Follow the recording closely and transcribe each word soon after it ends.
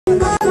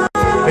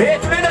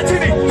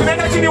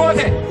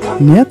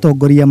Ni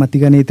Atongoria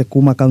matiganite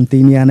kuuma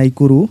kaunti-ini ya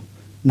Naikuru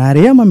na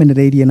aria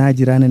mamenereirie na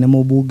njira nene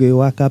mumbunge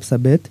wa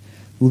Kapsabet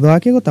thutha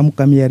wake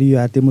gutamuka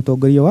miario ati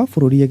mutongoria wa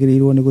bururi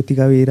agiriirwo ni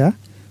gutiga wira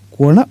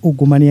kuona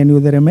ungumania ni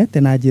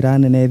utheremete na njira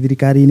nene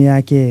thirikari-ini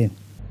yake.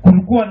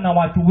 Kulikuwa na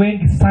watu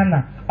wengi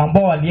sana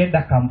ambao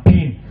walienda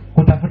campaign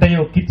kutafuta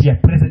hiyo kiti ya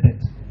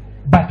president,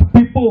 but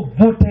people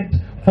voted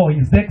for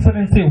His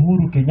Excellency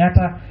Uhuru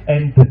Kenyatta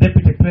and the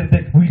Deputy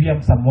President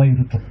William Samoei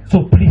Ruto. So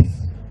please,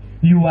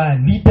 you are a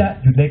leader,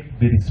 you like to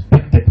be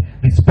respected.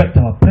 Respect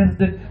our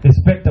president,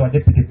 respect our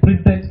deputy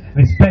president,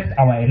 respect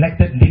our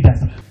elected leaders.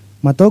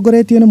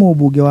 Matongoretio ni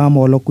mumbunge wa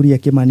Molo Kuria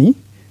Kimani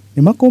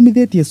ni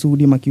makomithitie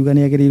Sudi makiuga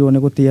ni agiriirwo ni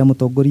gutia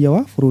mutongoria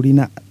wa bururi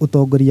na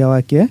utongoria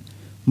wake,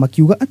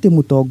 makiuga ati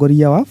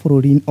mutongoria wa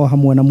bururi o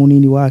hamwe na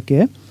munini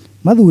wake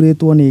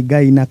mathuritwo ni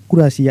Ngai na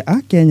kura cia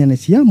Akenya ni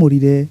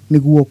ciamurire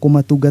niguo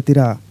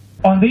kumatungatira.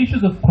 On the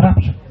issues of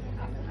corruption,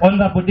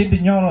 Honorable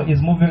David Nyoro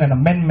is moving an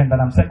amendment that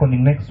I'm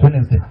seconding next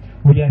Wednesday.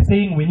 We are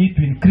saying we need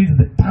to increase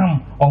the term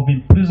of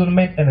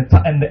imprisonment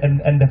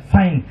and the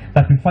fine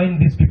that we find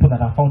these people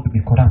that are found to be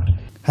corrupt.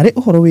 Hari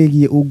uhoro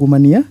wigie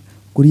ungumania,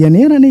 Kuria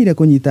ni eranĩire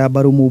kunyita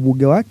mbaru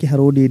mumbunge wa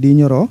Kiharu David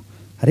Nyoro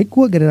hari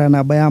kuongerera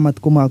namba ya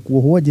matuko ma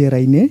kuohwo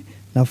njera-inĩ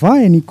na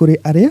faini kuri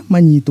aria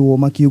manyitwo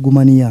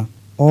makiungumania.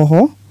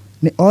 Oho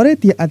ni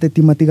oretie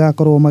ateti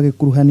matigakorwo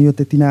magikuruhanio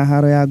ũteti na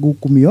haro ya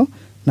ngukumio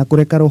na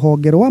kureka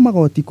ruhonge rwa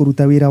magoti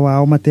kuruta wira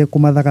wao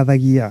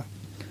matekumathagathagia.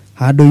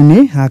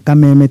 Handũ-inĩ ha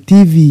Kameme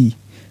TV,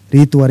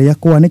 ritwa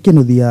rĩakwa nĩ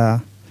Kĩnuthia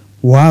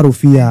wa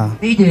Rũbia.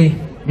 DJ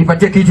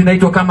nipatie kitu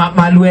inaitwa kama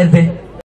maluethe.